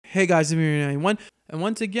Hey guys, I'm here 91, and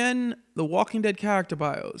once again, the Walking Dead character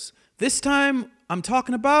bios. This time, I'm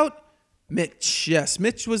talking about Mitch. Yes,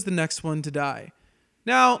 Mitch was the next one to die.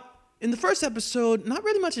 Now, in the first episode, not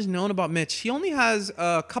really much is known about Mitch. He only has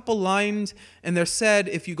a couple lines, and they're said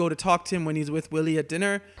if you go to talk to him when he's with Willie at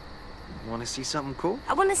dinner. Want to see something cool?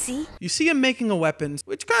 I want to see. You see him making a weapon,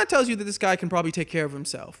 which kind of tells you that this guy can probably take care of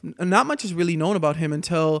himself. And not much is really known about him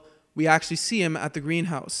until we actually see him at the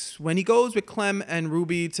greenhouse. When he goes with Clem and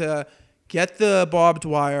Ruby to get the barbed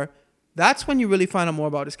wire, that's when you really find out more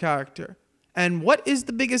about his character. And what is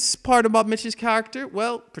the biggest part about Mitch's character?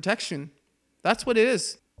 Well, protection. That's what it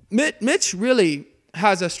is. Mitch really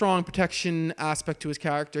has a strong protection aspect to his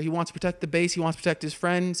character. He wants to protect the base. He wants to protect his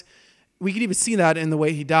friends. We could even see that in the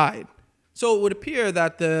way he died. So it would appear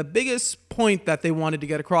that the biggest point that they wanted to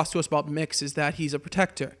get across to us about Mitch is that he's a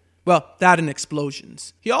protector. Well, that and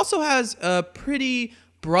explosions. He also has a pretty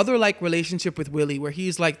brother-like relationship with Willie, where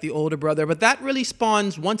he's like the older brother, but that really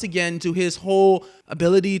spawns once again to his whole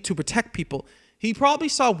ability to protect people. He probably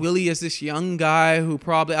saw Willie as this young guy who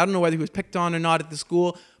probably, I don't know whether he was picked on or not at the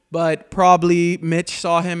school, but probably Mitch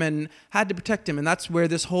saw him and had to protect him. And that's where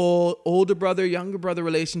this whole older brother, younger brother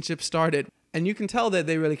relationship started. And you can tell that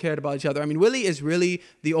they really cared about each other. I mean, Willie is really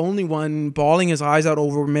the only one bawling his eyes out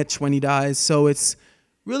over Mitch when he dies. So it's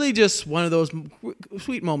really just one of those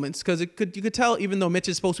sweet moments, because you could tell, even though Mitch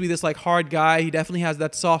is supposed to be this like hard guy, he definitely has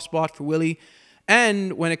that soft spot for Willie.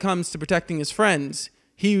 And when it comes to protecting his friends,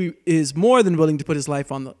 he is more than willing to put his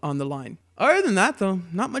life on the line. Other than that, though,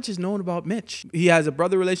 not much is known about Mitch. He has a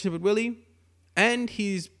brother relationship with Willie, and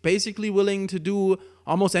he's basically willing to do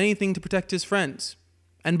almost anything to protect his friends.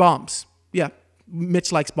 And bombs. Yeah,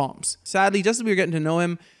 Mitch likes bombs. Sadly, just as we were getting to know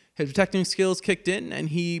him, his protecting skills kicked in, and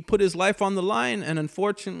he put his life on the line and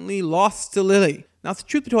unfortunately lost to Lily. Now, the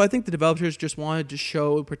truth be told, I think the developers just wanted to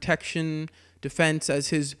show protection, defense as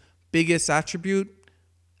his biggest attribute,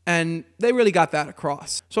 and they really got that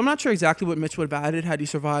across. So I'm not sure exactly what Mitch would have added had he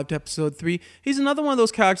survived episode 3. He's another one of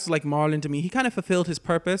those characters like Marlon to me. He kind of fulfilled his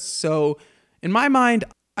purpose. So in my mind,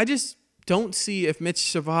 I just don't see if Mitch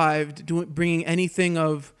survived bringing anything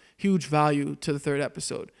of huge value to the 3rd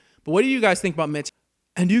episode. But what do you guys think about Mitch?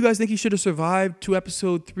 And do you guys think he should have survived to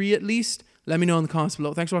episode 3 at least? Let me know in the comments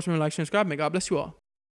below. Thanks for watching. Like, share, and subscribe. May God bless you all.